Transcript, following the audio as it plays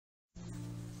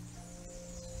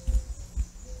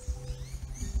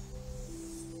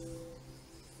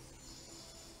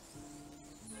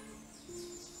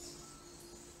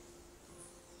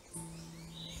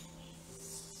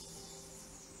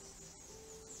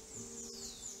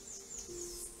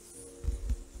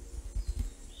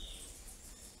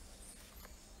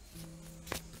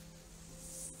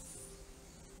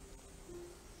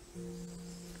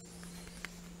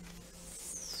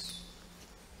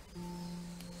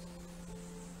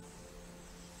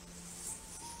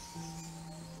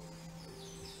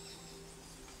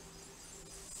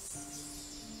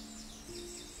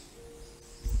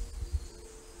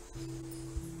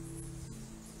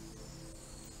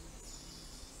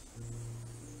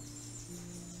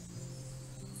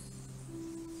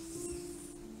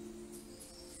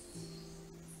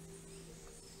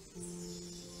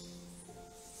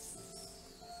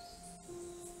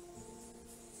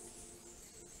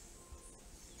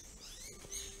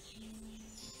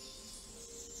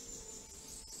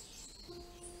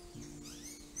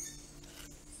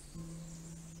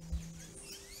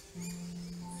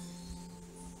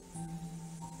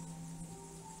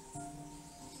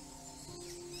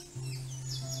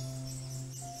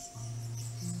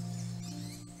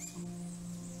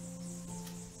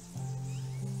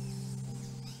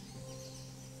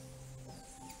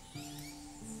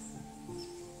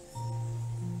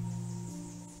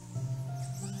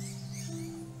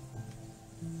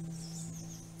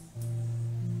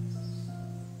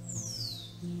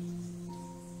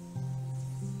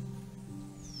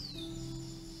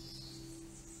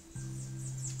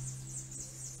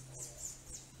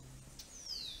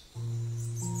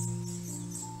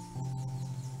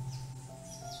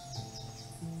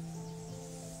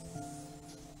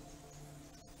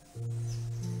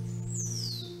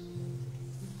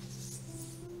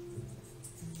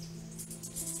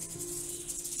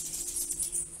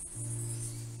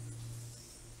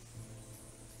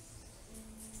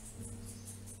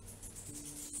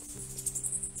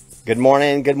Good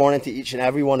morning to each and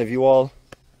every one of you all.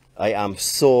 I am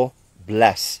so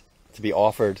blessed to be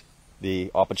offered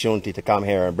the opportunity to come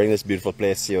here and bring this beautiful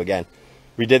place to you again.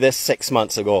 We did this 6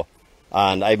 months ago,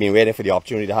 and I've been waiting for the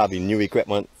opportunity to have the new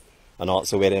equipment and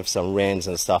also waiting for some rains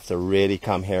and stuff to really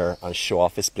come here and show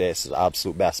off this place at the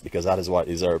absolute best, because that is what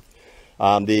it deserves.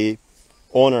 The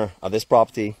owner of this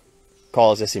property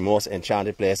calls this the most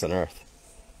enchanted place on earth.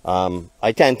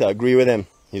 I tend to agree with him.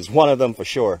 He's one of them for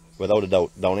sure, without a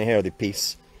doubt. Down here, the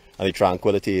peace and the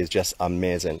tranquility is just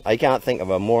amazing. I can't think of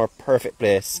a more perfect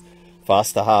place for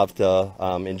us to have to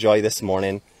enjoy this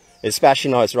morning,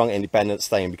 especially now it's around Independence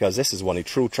time, because this is one of the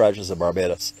true treasures of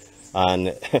Barbados.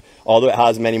 And although it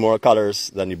has many more colors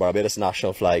than the Barbados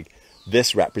national flag,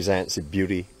 this represents the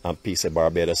beauty and peace of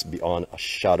Barbados beyond a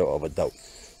shadow of a doubt.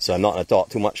 So I'm not going to talk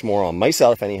too much more on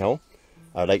myself anyhow.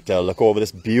 I'd like to look over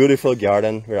this beautiful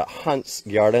garden. We're at Hunte's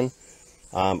garden.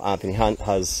 Anthony Hunte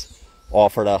has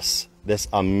offered us this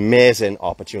amazing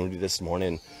opportunity this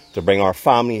morning to bring our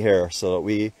family here so that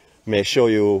we may show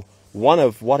you one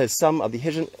of what is some of the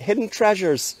hidden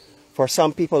treasures for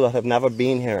some people that have never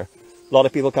been here. A lot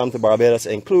of people come to Barbados,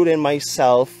 including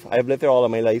myself. I've lived there all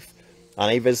of my life,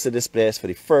 and I visited this place for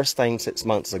the first time 6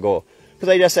 months ago. Because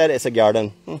I just said it's a garden.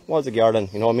 What's a garden?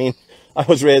 You know what I mean? I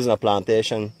was raised in a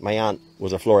plantation. My aunt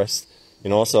was a florist. You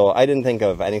know, so I didn't think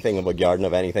of anything of a garden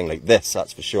of anything like this,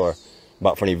 that's for sure.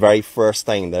 But for the very first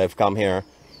time that I've come here,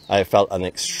 I felt an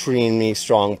extremely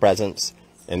strong presence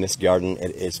in this garden.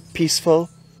 It is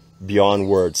peaceful beyond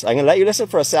words. I'm going to let you listen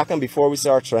for a second before we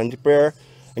start serenity prayer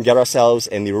and get ourselves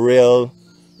in the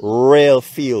real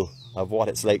feel of what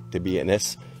it's like to be in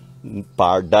this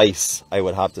paradise, I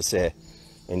would have to say.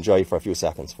 Enjoy for a few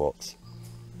seconds, folks.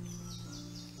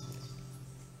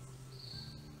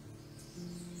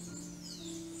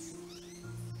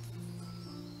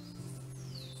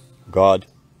 God,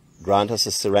 grant us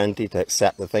the serenity to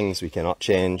accept the things we cannot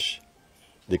change,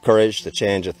 the courage to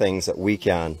change the things that we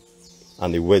can,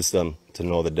 and the wisdom to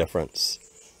know the difference.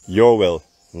 Your will,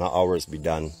 not ours, be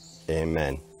done.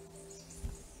 Amen.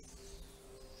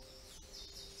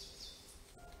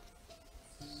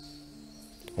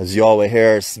 As you all will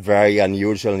hear, it's very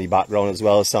unusual in the background as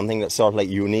well, something that's sort of like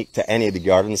unique to any of the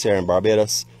gardens here in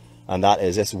Barbados, and that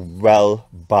is this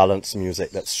well-balanced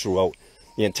music that's throughout.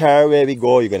 The entire way we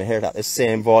go, you're going to hear it at the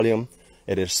same volume.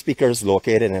 It is speakers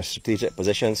located in strategic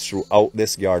positions throughout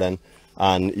this garden,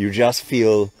 and you just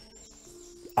feel,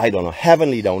 I don't know,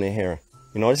 heavenly down in here.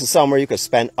 You know, this is somewhere you could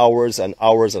spend hours and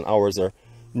hours and hours. There are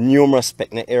numerous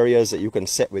picnic areas that you can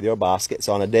sit with your baskets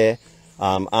on a day.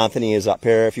 Anthony is up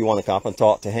here if you want to come up and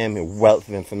talk to him. A wealth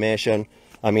of information.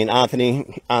 I mean,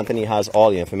 Anthony has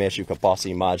all the information you could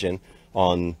possibly imagine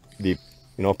on the,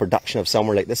 production of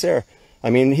somewhere like this here. I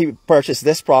mean, he purchased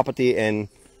this property in,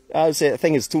 I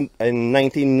think it's in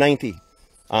 1990,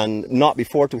 and not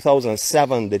before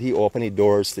 2007 did he open the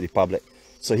doors to the public.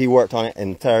 So he worked on it the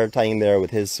entire time there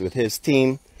with his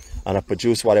team, and have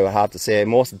produced what I would have to say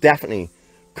most definitely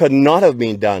could not have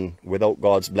been done without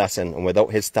God's blessing and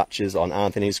without his touches on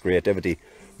Anthony's creativity,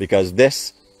 because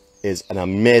this is an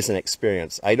amazing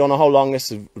experience. I don't know how long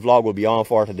this vlog will be on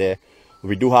for today.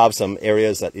 We do have some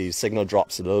areas that the signal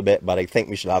drops a little bit, but I think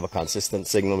we should have a consistent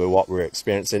signal with what we're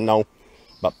experiencing now.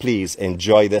 But please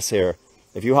enjoy this here.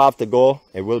 If you have to go,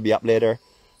 it will be up later.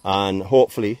 And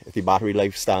hopefully, if the battery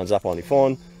life stands up on the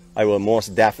phone, I will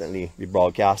most definitely be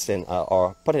broadcasting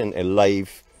or putting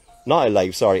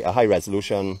a high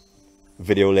resolution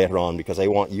video later on, because I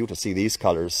want you to see these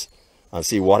colors and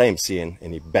see what I'm seeing in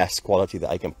the best quality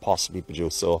that I can possibly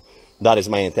produce. So that is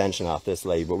my intention after this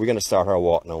live. But we're going to start our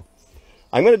walk now.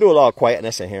 I'm going to do a lot of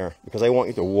quietness in here because I want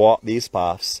you to walk these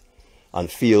paths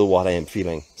and feel what I am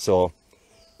feeling. So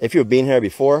if you've been here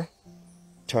before,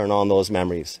 turn on those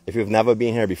memories. If you've never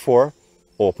been here before,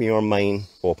 open your mind,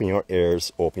 open your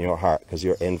ears, open your heart, because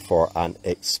you're in for an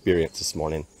experience this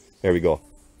morning. Here we go.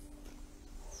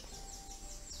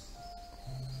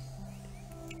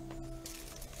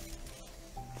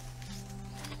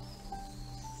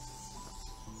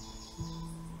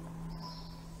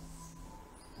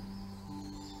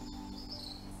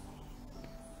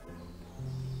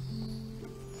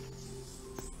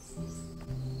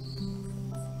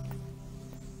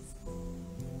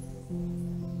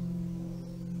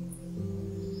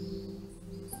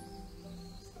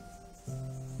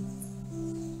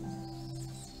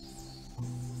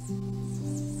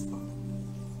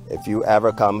 If you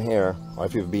ever come here, or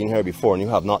if you've been here before and you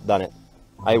have not done it,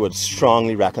 I would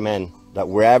strongly recommend that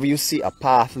wherever you see a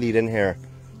path leading here,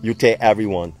 you take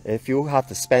everyone. If you have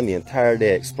to spend the entire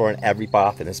day exploring every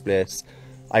path in this place,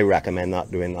 I recommend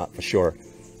not doing that for sure.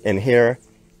 In here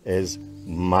is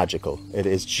magical. It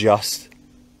is just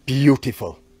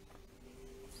beautiful.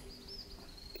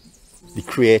 The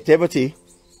creativity,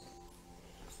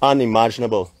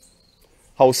 unimaginable.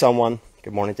 How someone,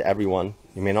 good morning to everyone,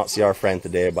 you may not see our friend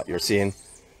today, but you're seeing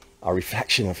a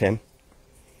reflection of him.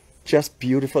 Just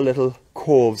beautiful little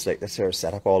coves like this here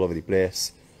set up all over the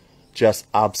place. Just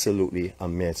absolutely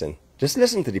amazing. Just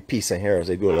listen to the piece in here as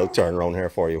I do a little turn around here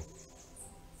for you.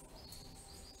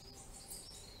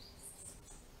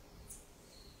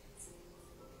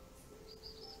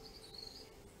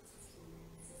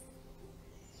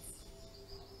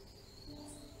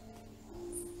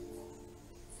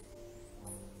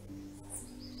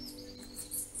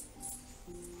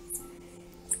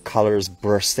 Colors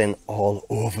bursting all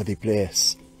over the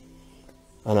place.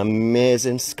 And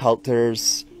amazing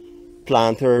sculptors,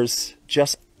 planters,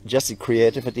 just the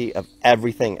creativity of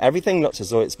everything. Everything looks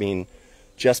as though it's been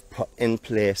just put in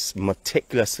place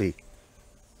meticulously.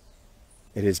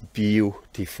 It is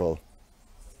beautiful.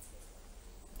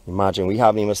 Imagine, we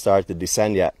haven't even started to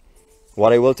descend yet.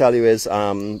 What I will tell you is,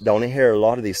 down in here, a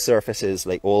lot of these surfaces,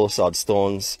 like old sod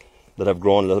stones that have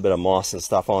grown a little bit of moss and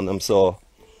stuff on them. So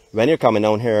when you're coming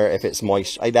down here, if it's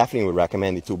moist, I definitely would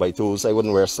recommend the 2x2s. I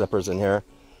wouldn't wear slippers in here.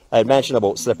 I had mentioned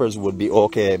about slippers would be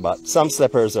okay, but some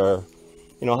slippers are,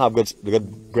 you know, have good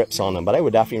grips on them. But I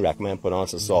would definitely recommend putting on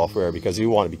some software, because you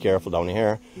want to be careful down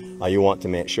here. You want to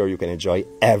make sure you can enjoy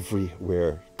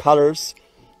everywhere. Colors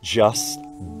just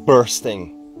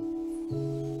bursting.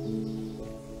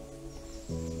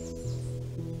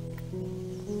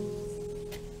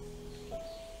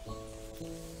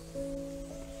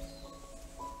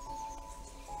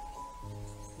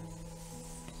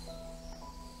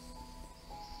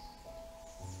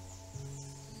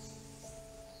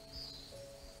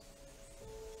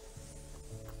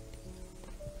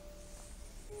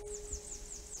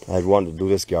 I'd wanted to do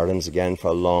this gardens again for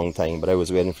a long time, but I was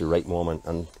waiting for the right moment,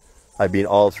 and I've been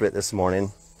all through it this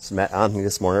morning. Just met Anthony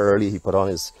this morning early. He put on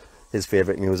his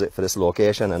favourite music for this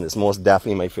location, and it's most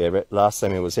definitely my favourite. Last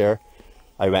time I was here,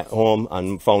 I went home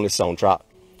and found this soundtrack,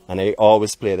 and I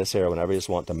always play this here whenever I just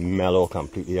want to mellow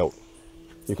completely out.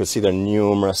 You can see there are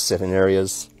numerous sitting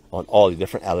areas on all the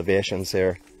different elevations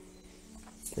here.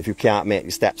 If you can't make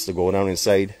the steps to go down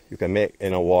inside, you can make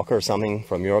in a walk or something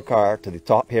from your car to the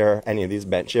top here, any of these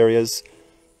bench areas.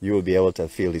 You will be able to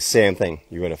feel the same thing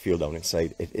you're going to feel down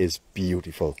inside. It is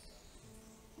beautiful.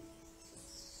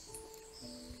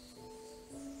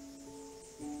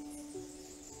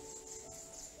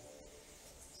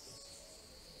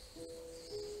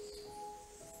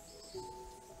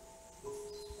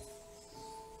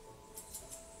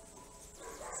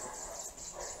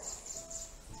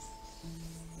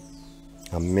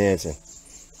 Amazing.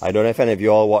 I don't know if any of you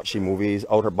all watch the movies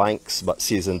Outer Banks, but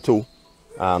season 2.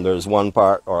 There's one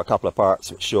part or a couple of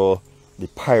parts which show the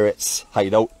pirates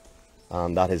hideout.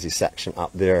 That is the section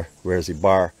up there. Where's the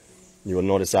bar? You will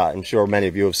notice that. I'm sure many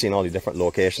of you have seen all the different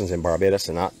locations in Barbados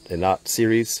in that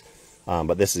series.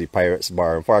 But this is the pirates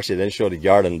bar. Unfortunately, they didn't show the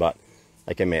garden, but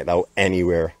I can make that out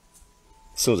anywhere.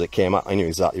 As soon as it came up, I knew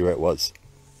exactly where it was.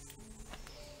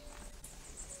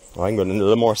 I'm going into a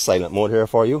little more silent mode here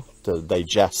for you to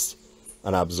digest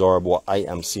and absorb what I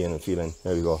am seeing and feeling.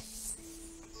 There we go.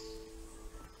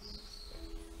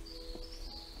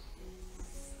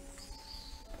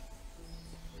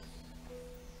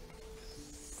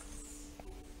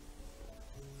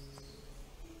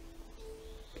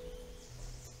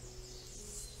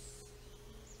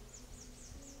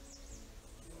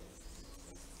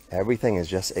 Everything is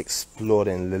just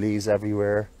exploding. Lilies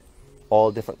everywhere. All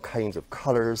different kinds of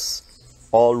colors,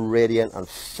 all radiant and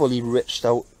fully riched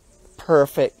out.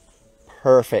 Perfect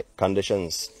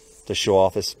conditions to show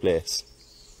off this place.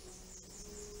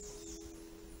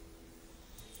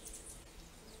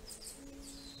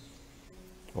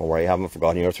 Don't worry, I haven't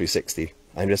forgotten your 360.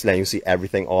 I'm just letting you see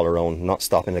everything all around, not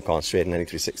stopping to concentrate on any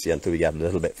 360 until we get a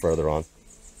little bit further on.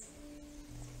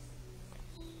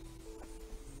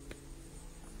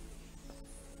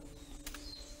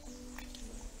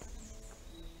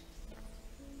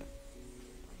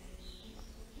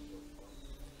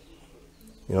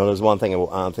 You know, there's one thing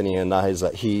about Anthony, and that is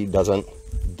that he doesn't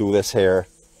do this here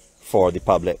for the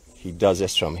public. He does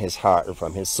this from his heart and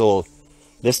from his soul.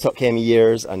 This took him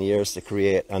years and years to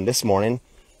create, and this morning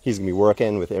he's going to be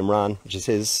working with Imran, which is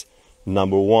his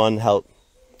 #1 help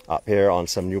up here on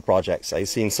some new projects. I've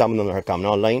seen some of them that are coming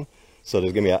online, so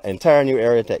there's going to be an entire new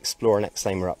area to explore next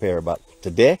time we're up here. But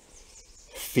today,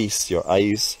 feast your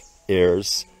eyes,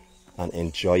 ears, and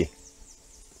enjoy.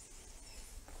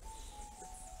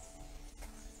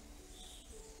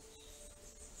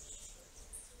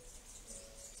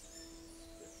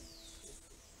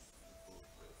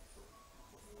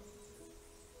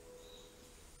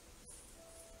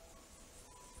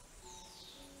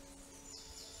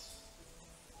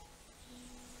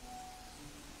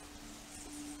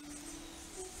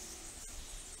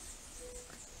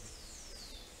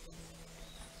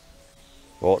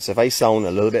 Folks, if I sound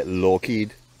a little bit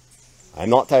low-keyed, I'm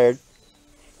not tired.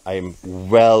 I'm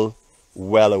well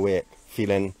awake,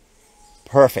 feeling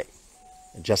perfect.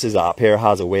 Just as up here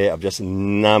has a way of just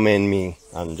numbing me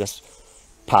and just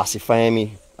pacifying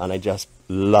me, and I just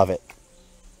love it.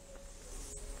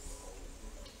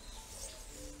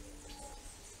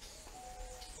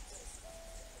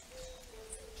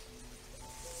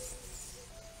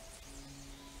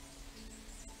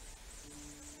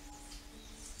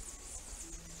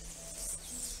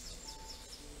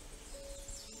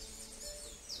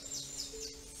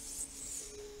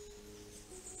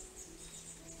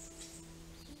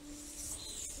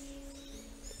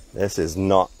 This is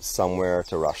not somewhere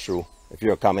to rush through. If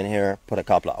you're coming here, put a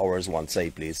couple of hours one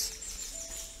side,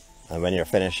 please. And when you're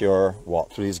finished your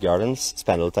walk through these gardens,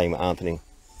 spend a little time with Anthony.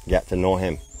 Get to know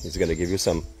him. He's going to give you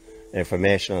some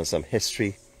information and some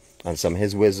history and some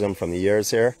his wisdom from the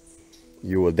years here.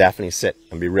 You will definitely sit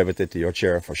and be riveted to your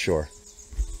chair for sure.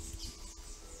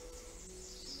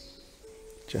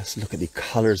 Just look at the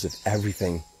colors of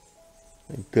everything.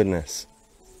 My goodness.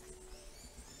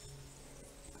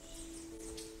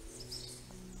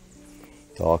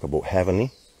 Talk about heavenly.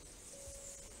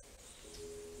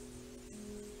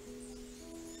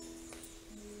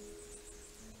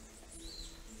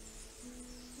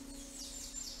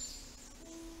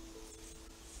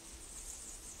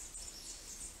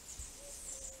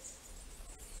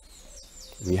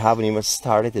 We haven't even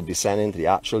started to descend into the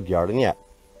actual garden yet.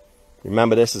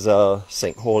 Remember, this is a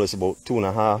sinkhole. It's about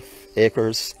 2.5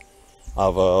 acres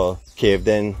of a caved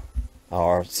in,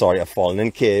 or sorry, a fallen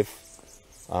in cave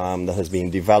that has been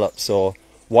developed. So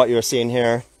what you're seeing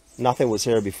here, nothing was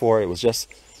here before. It was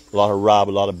just a lot of rab,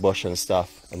 a lot of bush and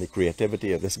stuff. And the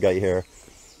creativity of this guy here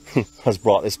has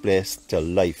brought this place to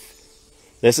life.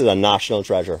 This is a national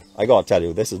treasure. I gotta tell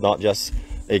you, this is not just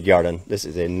a garden. This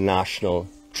is a national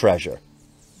treasure.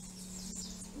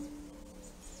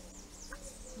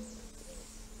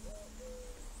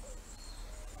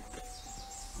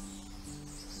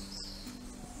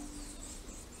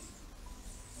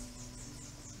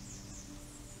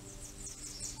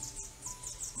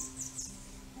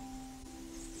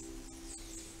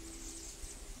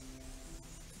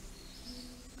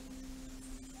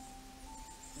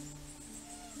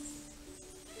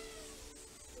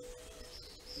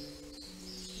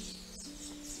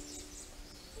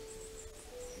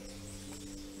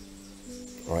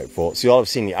 Alright folks, you all have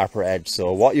seen the upper edge,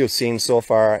 so what you've seen so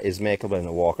far is makeable in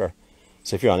a walker.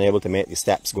 So if you're unable to make the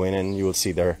steps going in, you will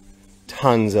see there are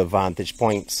tons of vantage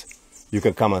points. You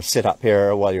can come and sit up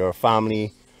here while your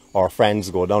family or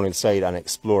friends go down inside and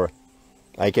explore.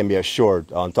 I can be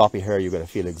assured, on top of here, you're going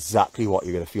to feel exactly what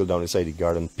you're going to feel down inside the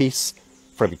garden. Peace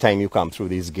for every time you come through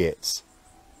these gates.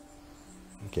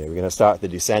 Okay, we're going to start the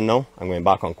descent now. I'm going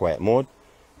back on quiet mode.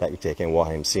 Let you take in what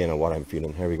I'm seeing and what I'm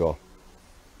feeling. Here we go.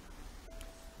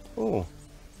 Oh,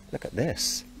 look at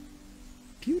this.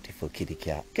 Beautiful kitty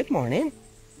cat. Good morning.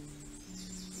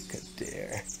 Good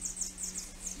dear.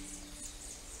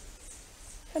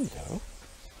 Hello.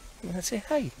 I'm going to say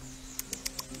hi.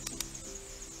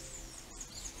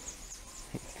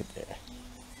 Good dear.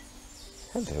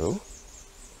 Hello.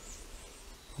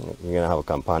 You're going to have a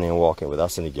companion walking with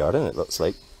us in the garden, it looks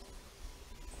like.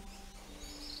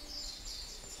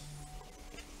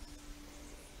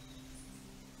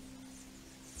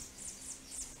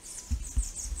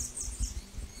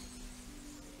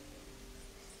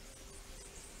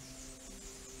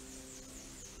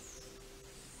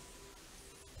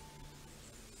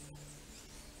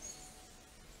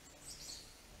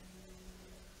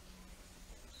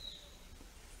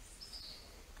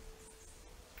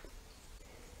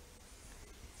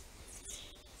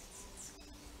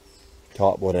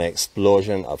 Talk about an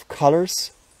explosion of colors.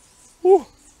 Woo,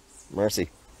 mercy.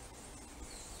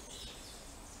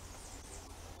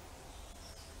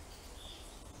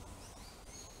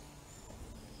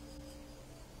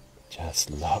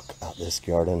 Just look at this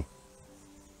garden.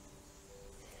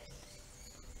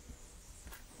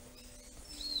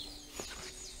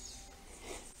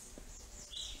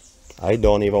 I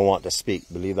don't even want to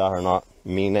speak, believe that or not.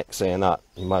 Me, Nick, saying that.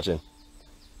 Imagine.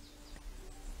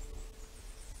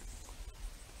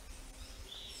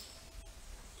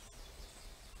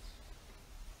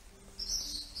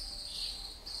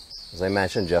 As I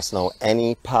mentioned just now,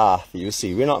 any path you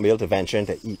see, we're not going to be able to venture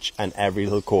into each and every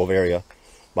little cove area,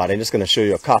 but I'm just going to show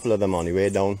you a couple of them on the way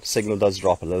down. Signal does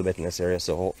drop a little bit in this area,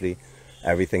 so hopefully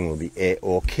everything will be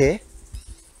a-okay.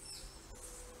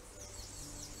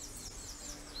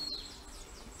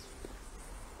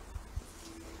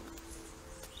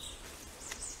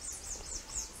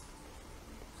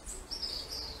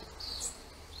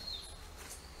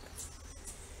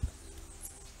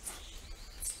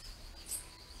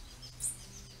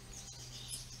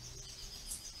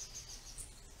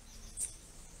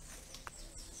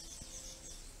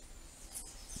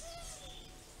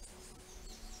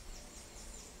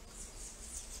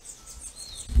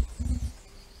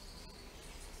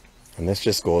 And this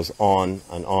just goes on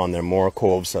and on. There are more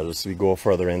coves as we go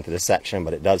further into the section,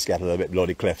 but it does get a little bit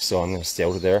bloody cliff, so I'm going to stay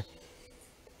out of there.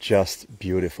 Just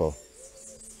beautiful.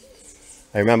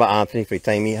 I remember Anthony, for the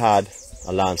time he had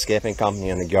a landscaping company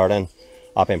in the garden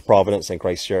up in Providence in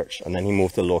Christchurch, and then he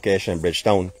moved to the location in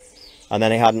Bridgetown. And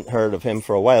then I hadn't heard of him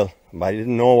for a while, but I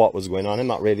didn't know what was going on. I'm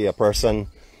not really a person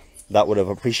that would have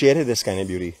appreciated this kind of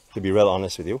beauty, to be real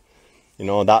honest with you. You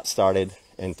know, that started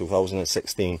in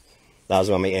 2016. That was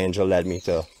when my angel led me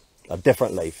to a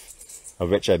different life, of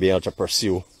which I'd be able to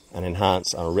pursue and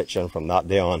enhance and enrichen from that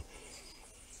day on.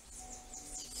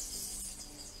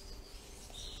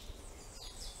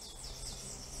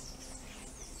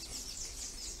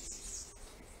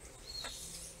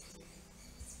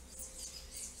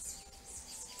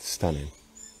 Stunning.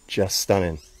 Just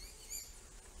stunning.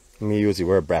 Let me use the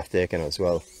word breathtaking as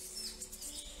well.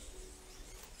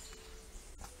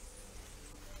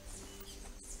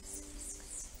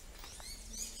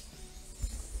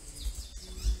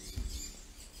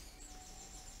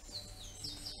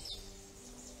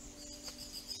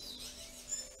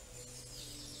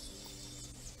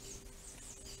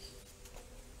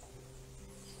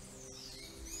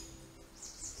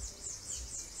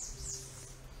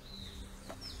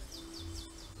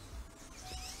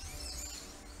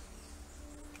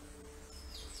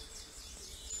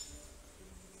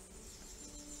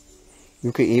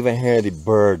 You could even hear the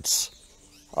birds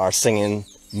are singing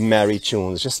merry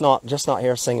tunes. Just not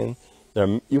here singing.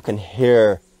 You can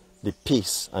hear the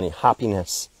peace and the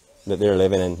happiness that they're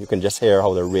living in. You can just hear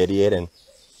how they're radiating.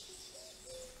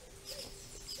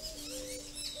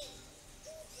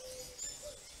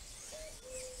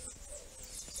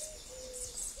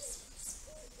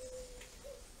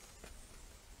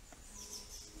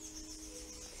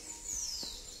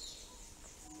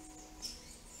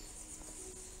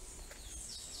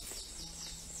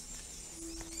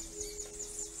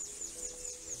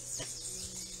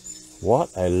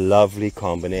 What a lovely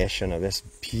combination of this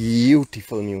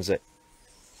beautiful music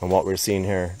and what we're seeing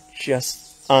here.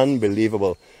 Just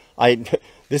unbelievable.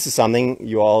 This is something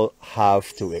you all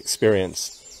have to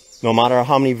experience. No matter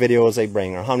how many videos I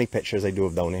bring or how many pictures I do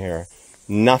of down here,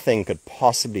 nothing could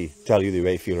possibly tell you the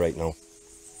way I feel right now.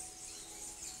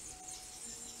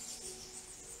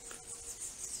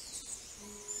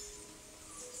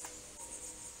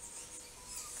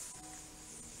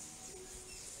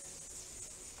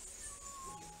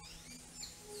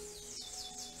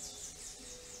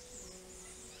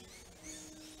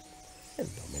 Hello,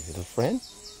 my little friend.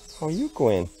 How are you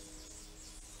going?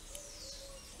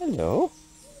 Hello.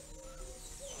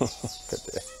 Good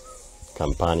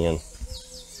companion.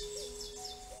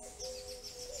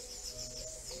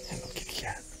 Hello, kitty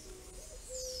cat.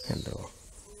 Hello.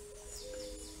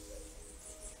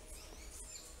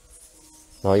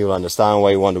 Now you'll understand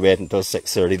why I wanted to wait until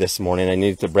 6:30 this morning. I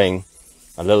needed to bring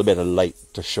a little bit of light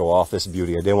to show off this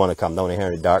beauty. I didn't want to come down here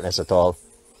in the darkness at all.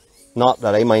 Not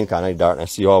that I mind kind of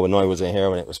darkness. You all would know I was in here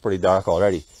when it was pretty dark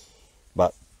already.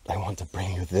 But I want to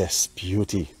bring you this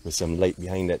beauty with some light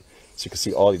behind it. So you can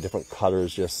see all the different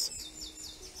colors just...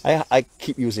 I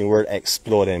keep using the word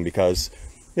exploding because,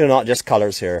 you know, not just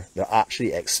colors here. They're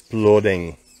actually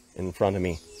exploding in front of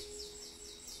me.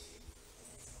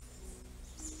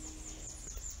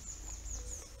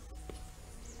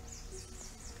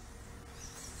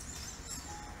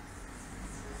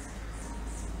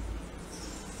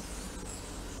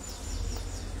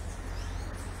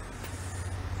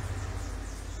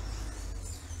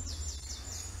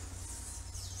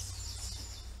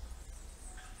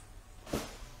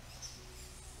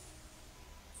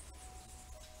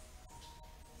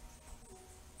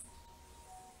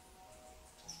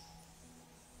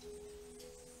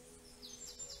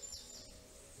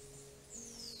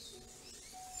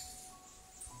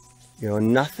 You know,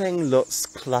 nothing looks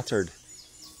cluttered.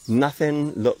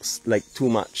 Nothing looks like too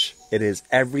much. It is,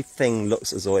 everything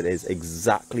looks as though it is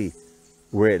exactly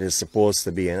where it is supposed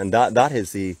to be. And that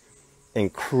is the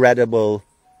incredible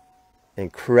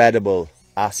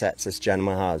assets this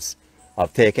gentleman has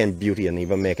of taking beauty and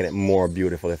even making it more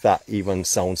beautiful, if that even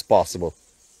sounds possible.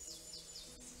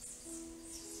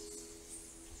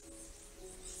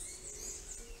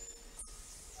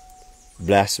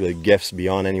 Blessed with gifts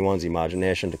beyond anyone's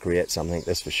imagination to create something like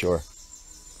this, for sure.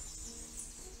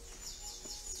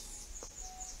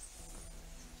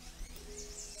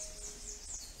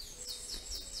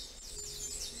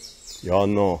 You all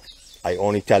know, I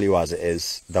only tell you as it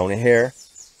is. Down here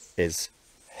is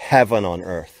heaven on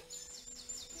earth.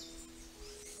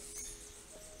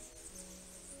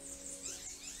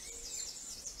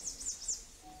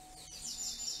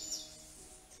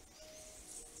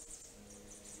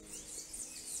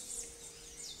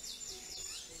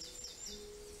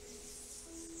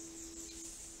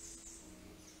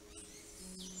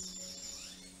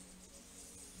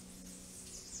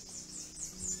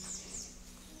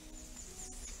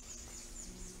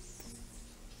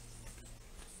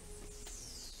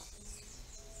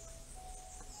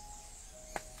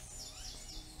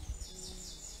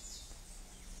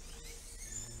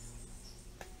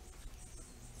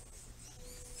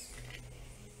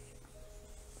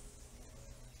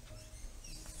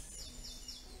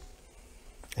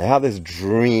 I have this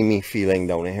dreamy feeling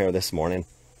down here this morning.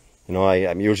 You know,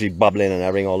 I'm usually bubbling and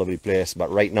everything all over the place, but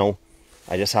right now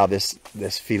I just have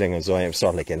this feeling as though I'm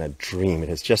sort of like in a dream. It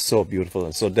is just so beautiful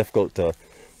and so difficult to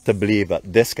believe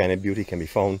that this kind of beauty can be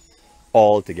found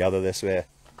all together this way.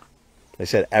 Like I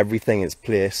said, everything is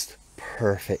placed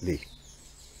perfectly.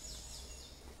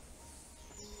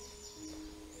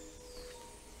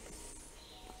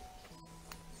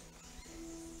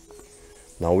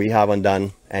 Now, we haven't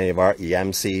done any of our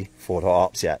EMC photo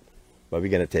ops yet, but we're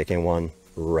going to take in one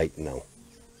right now.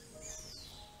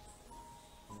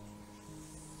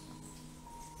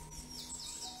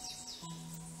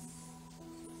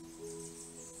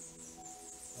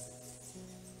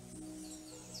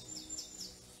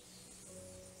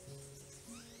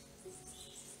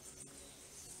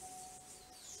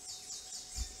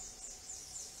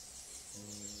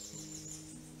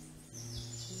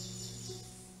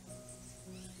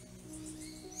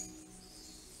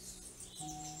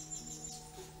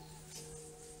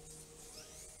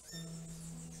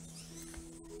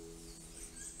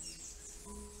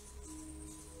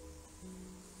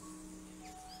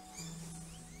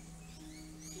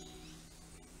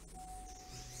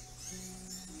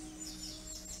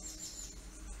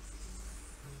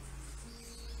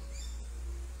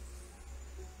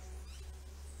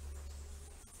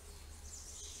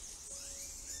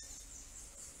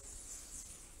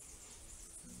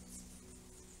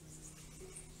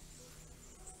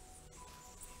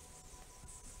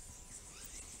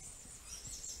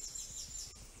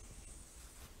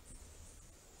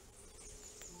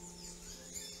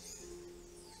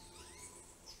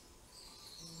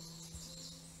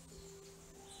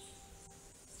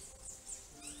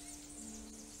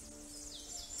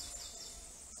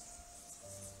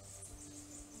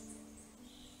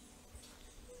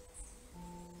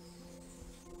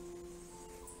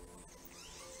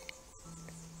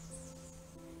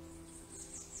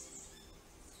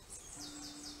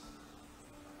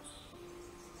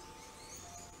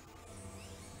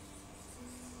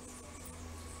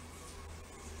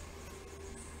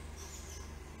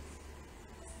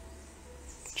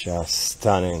 Just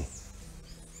stunning.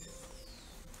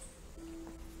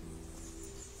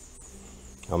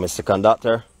 Now, Mr.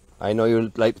 Conductor, I know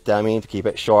you like to tell me to keep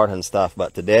it short and stuff,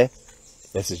 but today,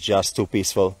 this is just too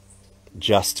peaceful,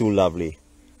 just too lovely,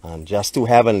 and just too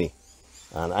heavenly.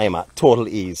 And I am at total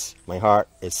ease. My heart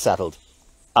is settled,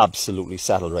 absolutely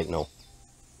settled right now.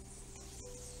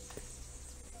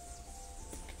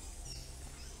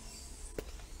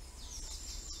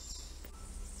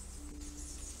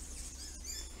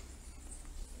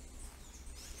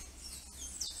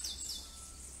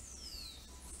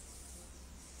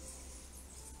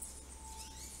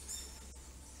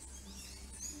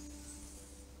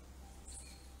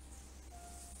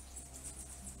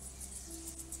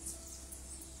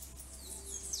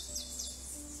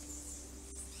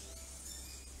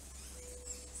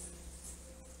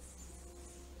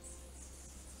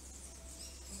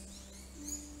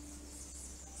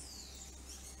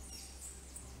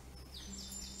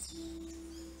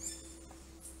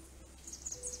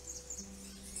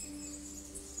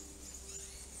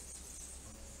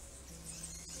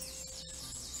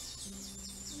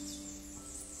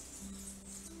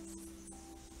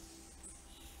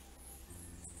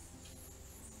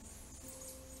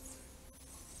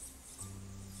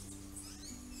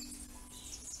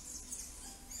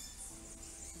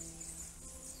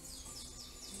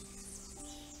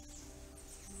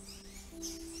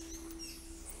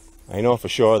 I know for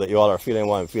sure that you all are feeling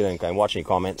what I'm feeling. I'm watching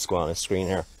comments go on the screen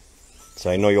here.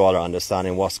 So I know you all are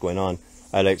understanding what's going on.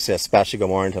 I'd like to say a special good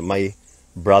morning to my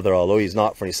brother, although he's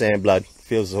not from the same blood.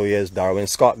 Feels as though he is, Darwin.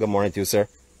 Scott, good morning to you, sir.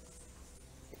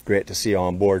 Great to see you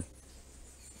on board.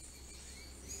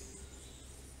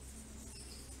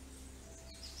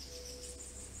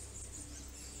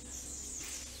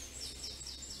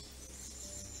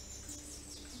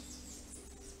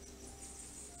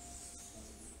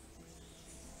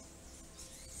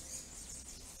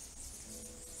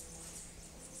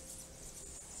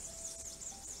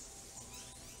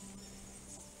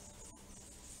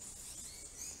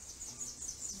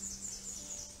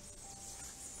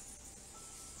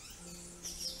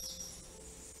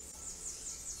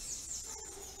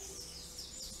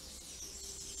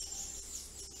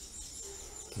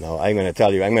 Now, I'm going to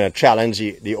tell you, I'm going to challenge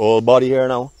the old body here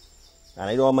now. And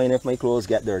I don't mind if my clothes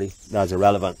get dirty. That's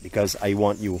irrelevant, because I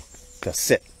want you to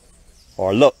sit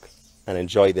or look and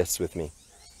enjoy this with me.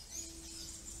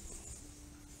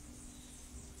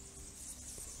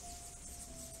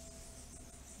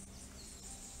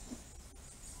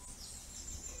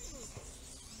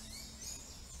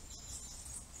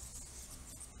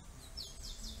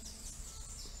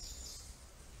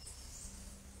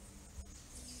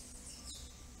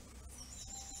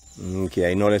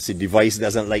 Okay, I notice the device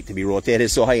doesn't like to be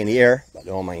rotated so high in the air, but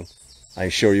don't mind. I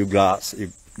assure you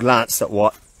glanced at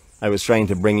what I was trying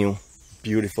to bring you.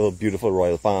 Beautiful, beautiful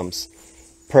royal palms.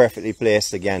 Perfectly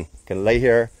placed again. You can lay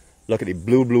here, look at the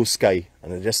blue, blue sky,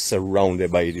 and they're just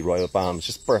surrounded by the royal palms,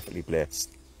 just perfectly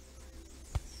placed.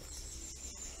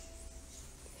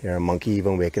 Here a monkey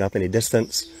even waking up in the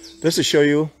distance. Just to show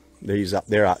you, he's up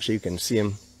there actually, you can see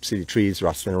him, see the trees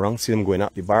rustling around, see them going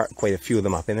up the bark, quite a few of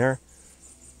them up in there.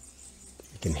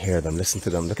 You can hear them, listen to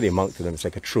them, look at the amount of them, it's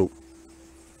like a troop.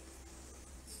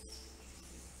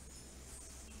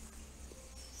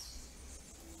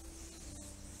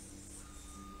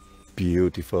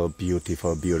 Beautiful,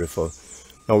 beautiful, beautiful.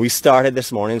 Now we started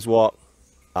this morning's walk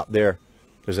up there.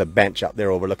 There's a bench up there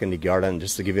overlooking the garden,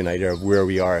 just to give you an idea of where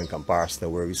we are in comparison to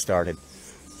where we started.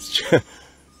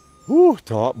 Woo,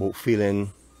 talk about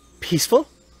feeling peaceful.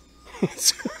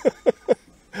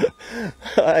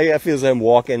 I feel as I'm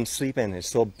walking, sleeping. It's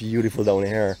so beautiful down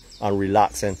here and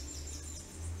relaxing.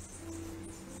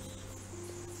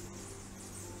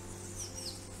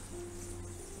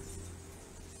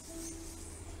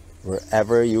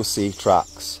 Wherever you see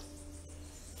tracks,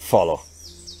 follow.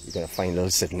 You're going to find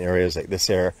those sitting areas like this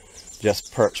here,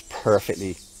 just perched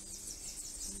perfectly.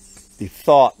 The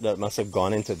thought that must have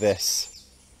gone into this,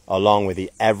 along with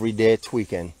the everyday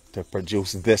tweaking to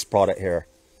produce this product here,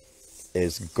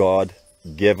 is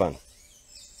God-given. You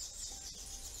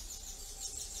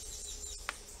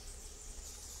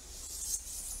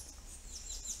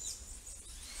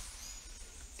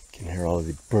can hear all of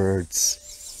the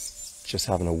birds just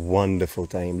having a wonderful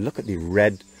time. Look at the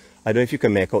red. I don't know if you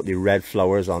can make out the red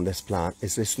flowers on this plant.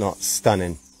 Is this not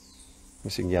stunning? Let me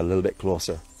see if you can get a little bit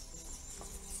closer.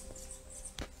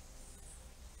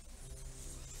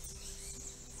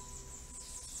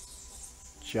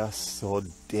 Just so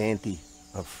dainty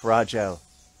and fragile,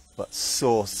 but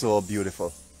so, so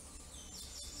beautiful.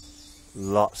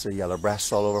 Lots of yellow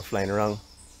breasts all over flying around.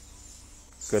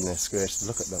 Goodness gracious,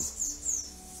 look at them.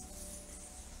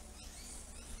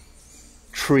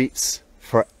 Treats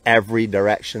for every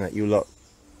direction that you look.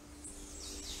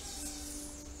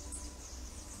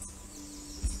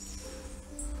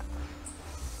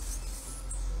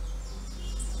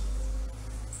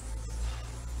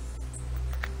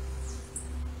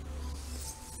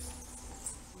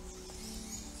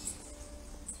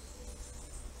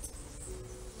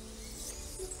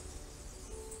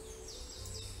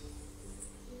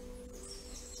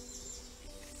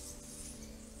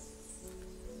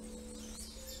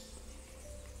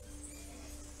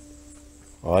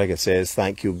 All I can say is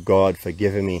thank you, God, for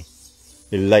giving me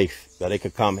the life that I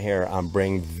could come here and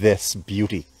bring this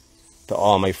beauty to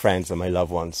all my friends and my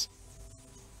loved ones.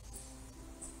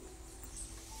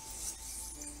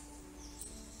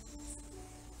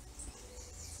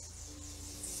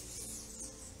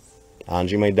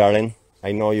 Angie, my darling,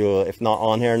 I know you'll, if not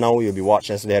on here now, you'll be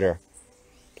watching this later.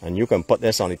 And you can put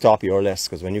this on the top of your list,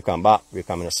 because when you come back, we're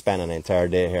coming to spend an entire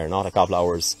day here, not a couple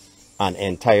hours, an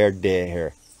entire day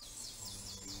here.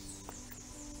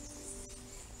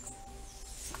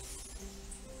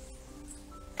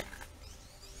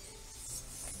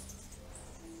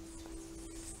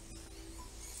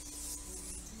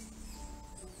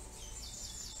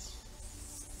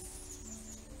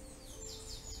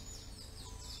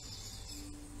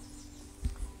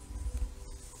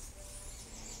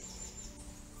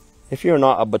 If you're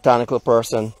not a botanical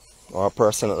person or a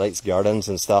person that likes gardens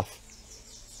and stuff,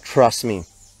 trust me,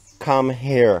 come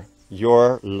here.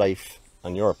 Your life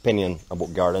and your opinion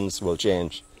about gardens will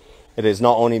change. It is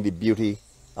not only the beauty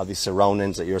of the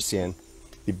surroundings that you're seeing,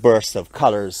 the burst of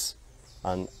colors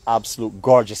and absolute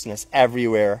gorgeousness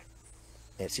everywhere.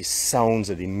 It's the sounds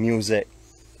of the music,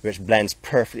 which blends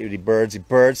perfectly with the birds. The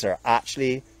birds are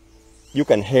actually, you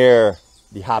can hear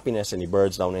the happiness in the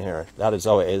birds down in here. That is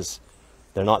how it is.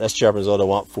 They're not just chirping as though they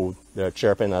want food. They're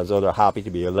chirping as though they're happy to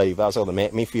be alive. That's how they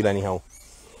make me feel anyhow.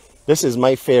 This is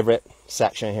my favorite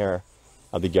section here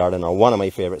of the garden, or one of my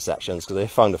favorite sections, because I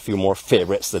found a few more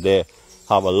favorites today.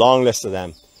 I have a long list of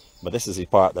them, but this is the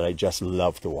part that I just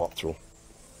love to walk through.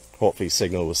 Hopefully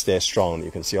signal will stay strong.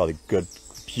 You can see all the good,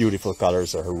 beautiful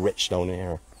colors that are rich down in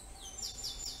here.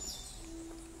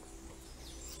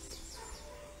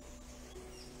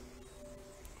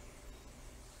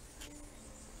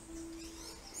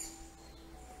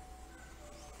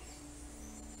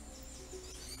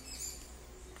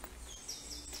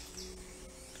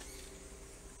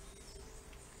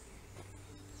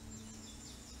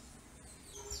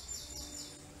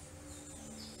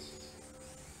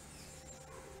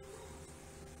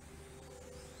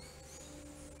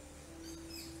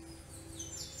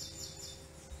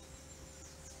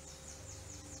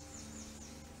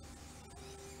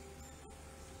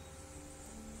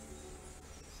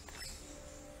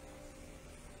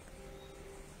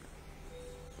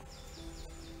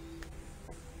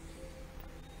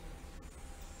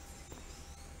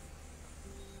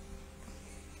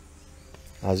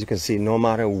 As you can see, no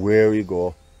matter where you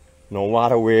go, no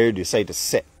matter where you decide to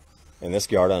sit in this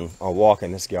garden or walk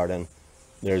in this garden,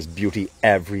 there's beauty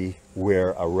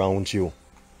everywhere around you.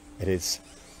 It is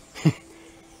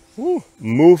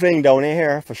moving down in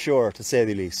here for sure, to say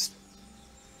the least.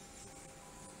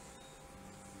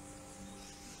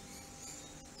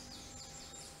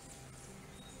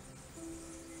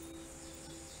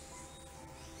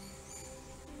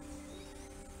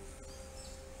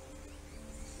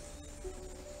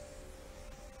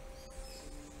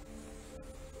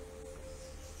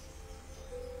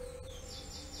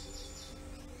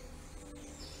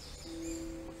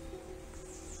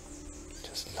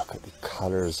 Just look at the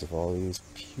colors of all these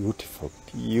beautiful,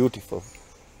 beautiful.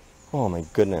 Oh my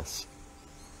goodness.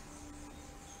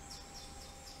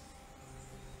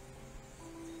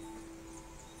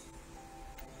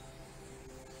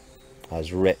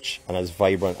 As rich and as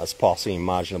vibrant as possibly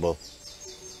imaginable.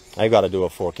 I gotta do a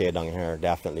 4K down here,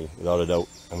 definitely, without a doubt.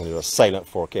 I'm gonna do a silent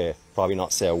 4K. Probably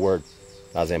not say a word.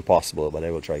 That's impossible, but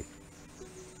I will try.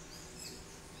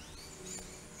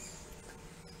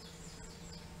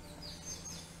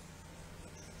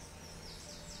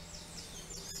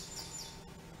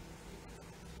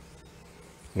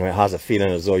 You know, it has a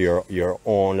feeling as though you're your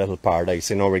own little paradise.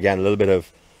 You know, we're getting a little bit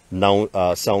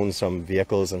of sounds from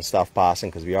vehicles and stuff passing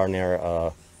because we are near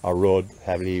a road,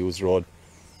 heavily used road.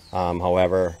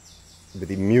 However, with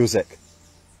the music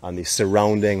and the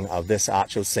surrounding of this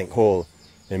actual sinkhole,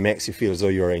 it makes you feel as though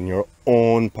you're in your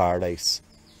own paradise.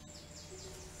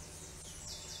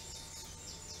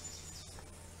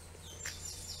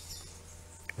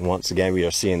 And once again, we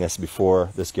are seeing this before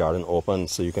this garden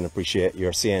opens, so you can appreciate,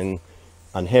 you're seeing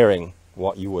and hearing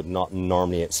what you would not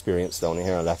normally experience down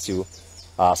here unless you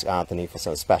ask Anthony for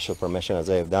some special permission, as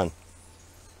I have done.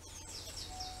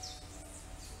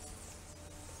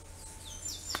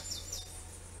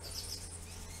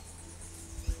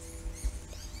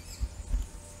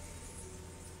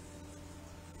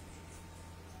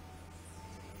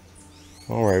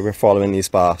 Alright, we're following these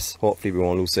paths. Hopefully we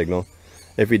won't lose signal.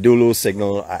 If we do lose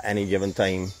signal at any given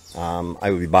time, I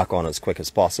will be back on as quick as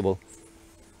possible.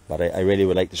 But I really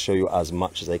would like to show you as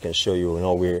much as I can show you. You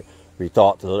know, we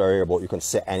talked a little earlier about you can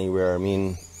sit anywhere. I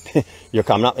mean, you're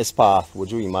coming up this path.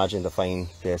 Would you imagine to find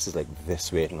places like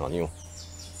this waiting on you?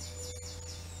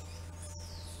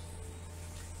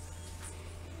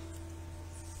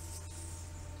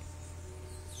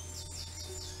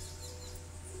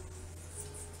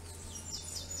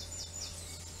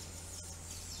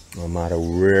 No matter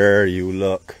where you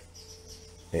look,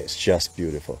 it's just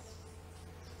beautiful.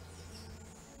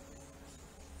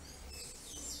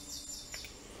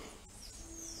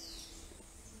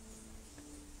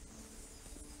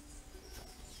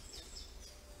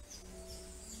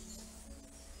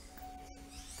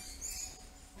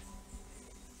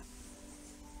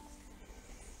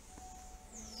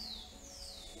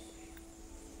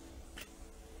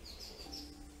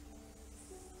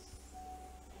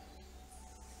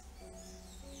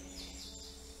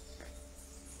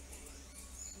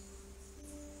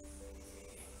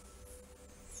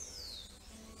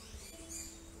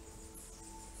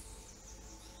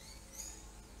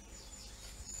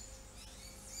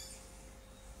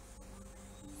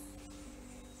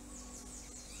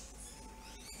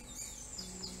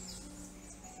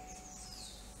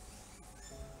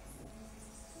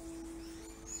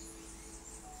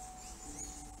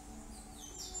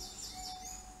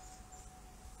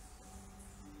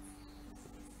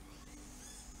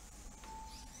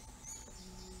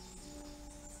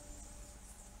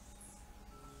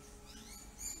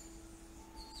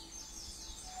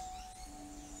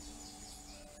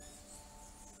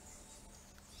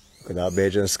 Look at that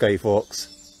Bajan sky, folks.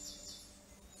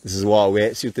 This is what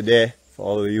awaits you today for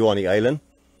all of you on the island.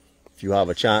 If you have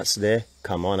a chance today,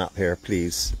 come on up here,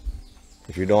 please.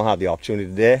 If you don't have the opportunity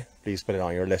today, please put it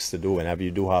on your list to do whenever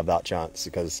you do have that chance,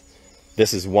 because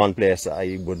this is one place that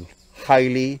I would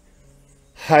highly,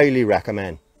 highly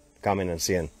recommend coming and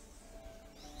seeing.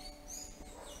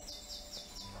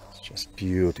 It's just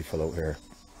beautiful out here.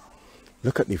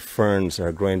 Look at the ferns that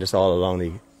are growing just all along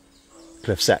the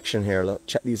cliff section here. Look,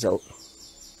 check these out.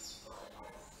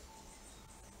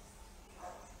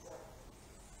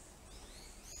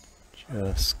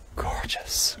 Just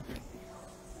gorgeous.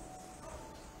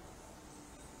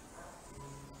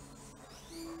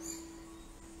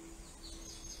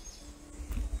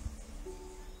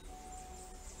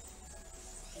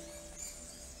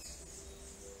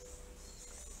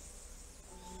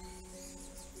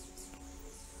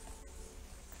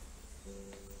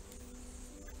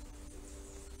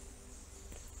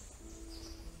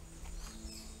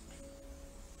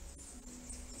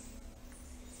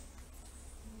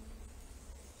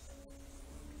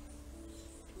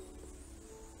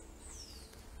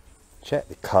 Check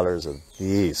the colors of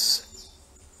these.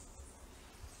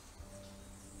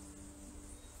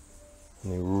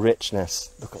 And the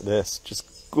richness, look at this,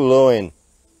 just glowing.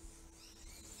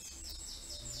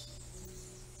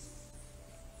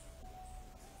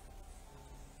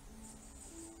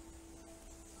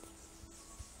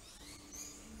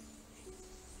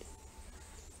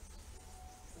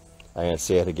 I'm going to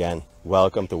say it again.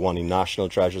 Welcome to one of the national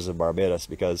treasures of Barbados,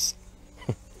 because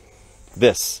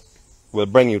this will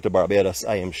bring you to Barbados,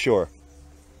 I am sure.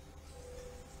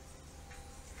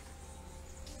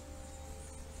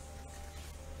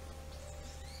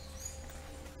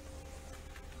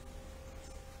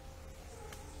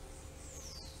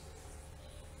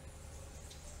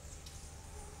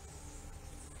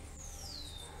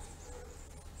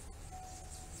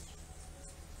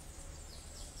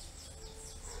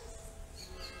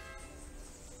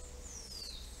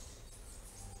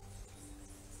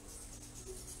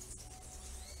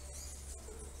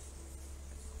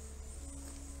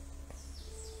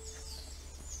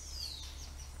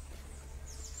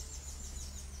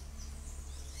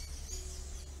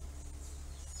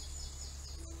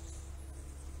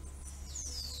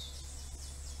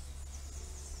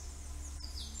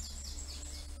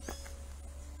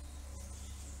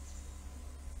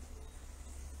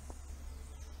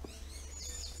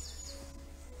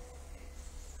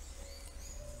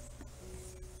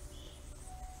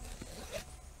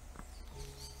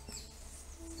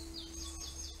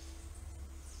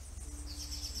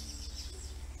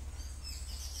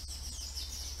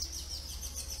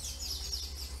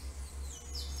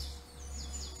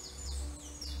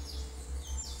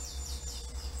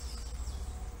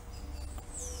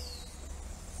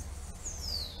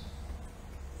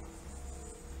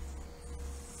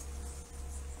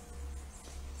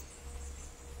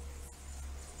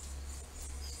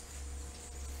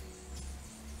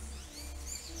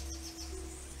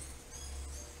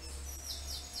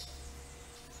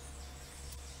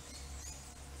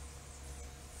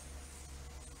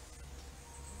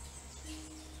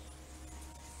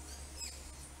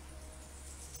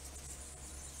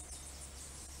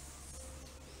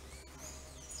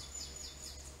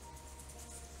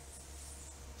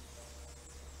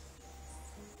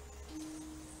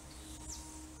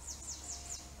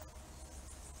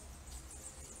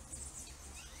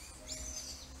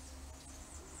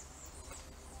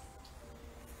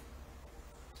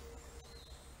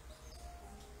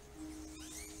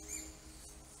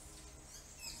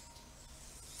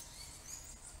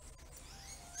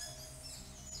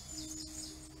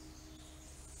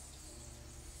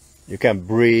 You can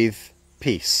breathe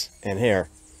peace in here.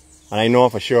 And I know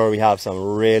for sure we have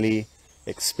some really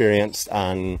experienced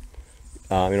and,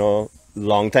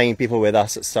 long time people with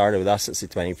us that started with us since the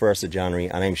 21st of January.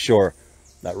 And I'm sure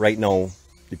that right now,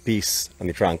 the peace and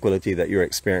the tranquility that you're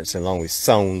experiencing along with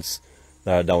sounds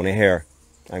that are down here,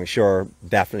 I'm sure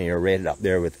definitely are rated up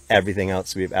there with everything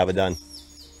else we've ever done.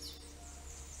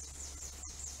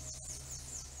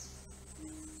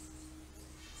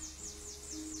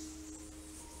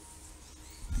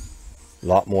 A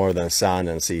lot more than sand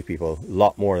and sea, people. A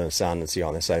lot more than sand and sea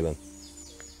on this island.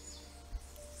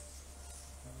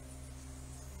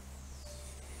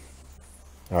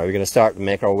 Alright, we're going to start to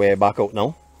make our way back out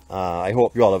now. I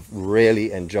hope you all have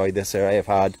really enjoyed this here. I have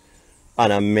had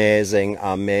an amazing,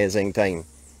 amazing time.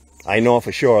 I know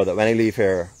for sure that when I leave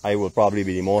here, I will probably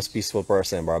be the most peaceful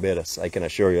person in Barbados. I can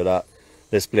assure you that.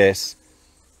 This place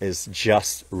is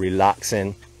just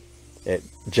relaxing. It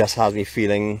just has me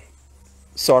feeling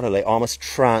sort of like almost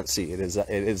trancy. It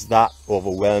is that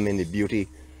overwhelming, the beauty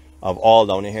of all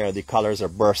down here. The colors are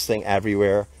bursting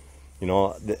everywhere, you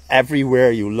know,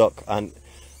 everywhere you look. And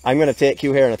I'm going to take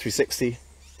you here in a 360,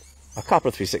 a couple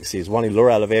of 360s, one in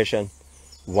lower elevation,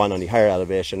 one on the higher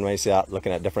elevation. When I say that,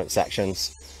 looking at different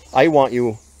sections, I want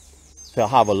you to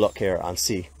have a look here and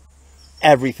see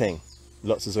everything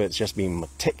looks as though it's just been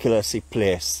meticulously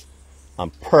placed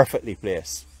and perfectly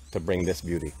placed to bring this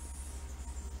beauty.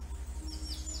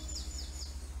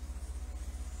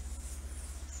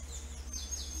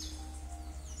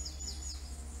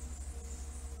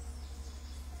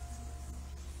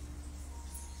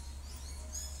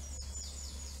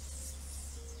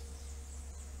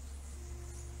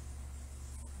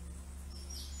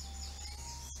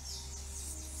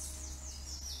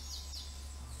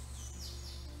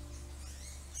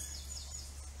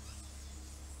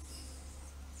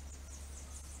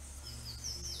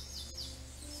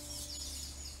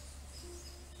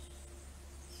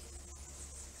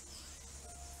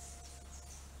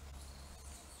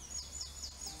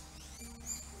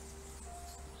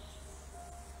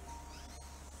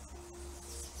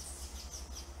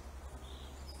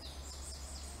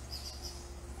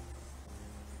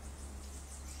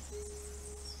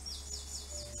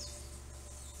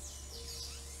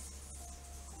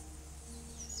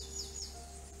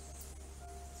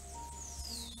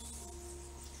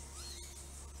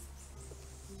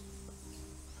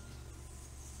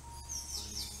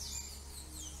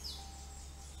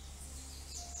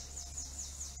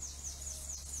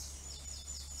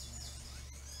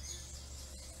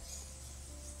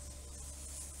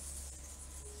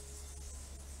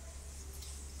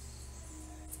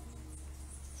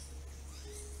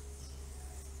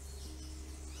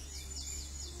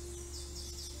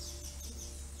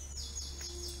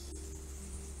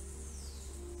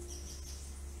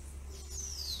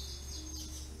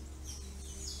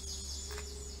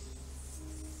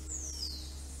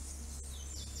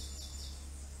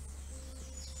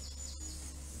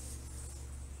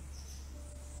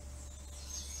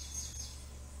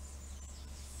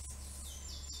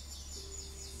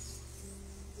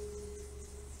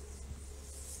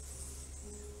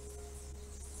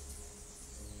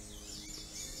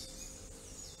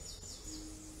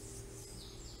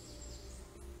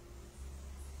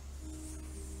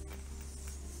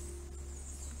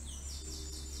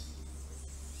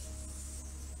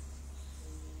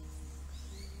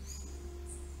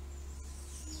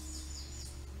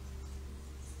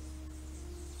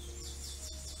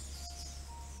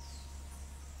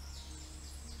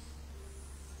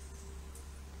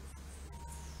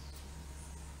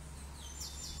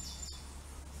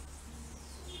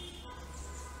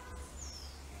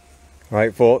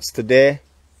 Right, folks, today,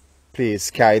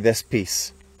 please carry this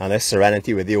peace and this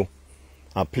serenity with you.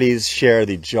 And please share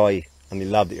the joy and the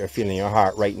love that you're feeling in your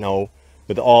heart right now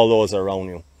with all those around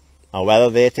you. And whether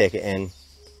they take it in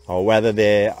or whether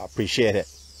they appreciate it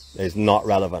is not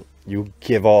relevant. You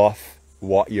give off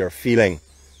what you're feeling.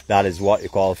 That is what you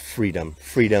call freedom.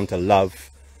 Freedom to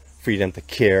love, freedom to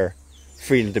care,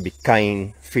 freedom to be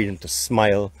kind, freedom to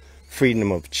smile,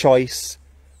 freedom of choice.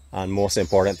 And most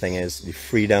important thing is the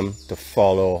freedom to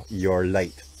follow your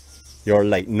light. Your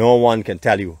light. No one can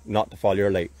tell you not to follow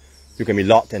your light. You can be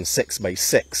locked in 6 by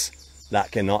 6.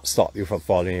 That cannot stop you from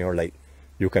following your light.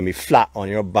 You can be flat on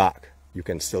your back. You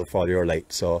can still follow your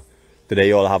light. So today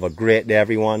you all have a great day,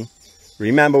 everyone.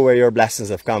 Remember where your blessings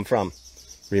have come from.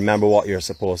 Remember what you're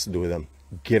supposed to do with them.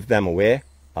 Give them away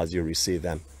as you receive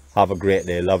them. Have a great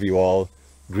day. Love you all.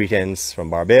 Greetings from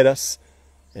Barbados.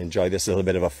 Enjoy this little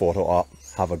bit of a photo op.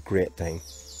 Have a great time.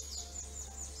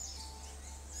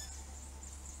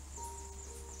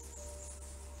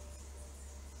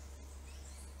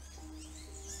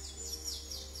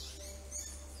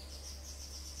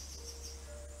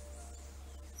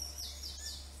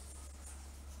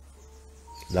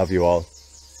 Love you all.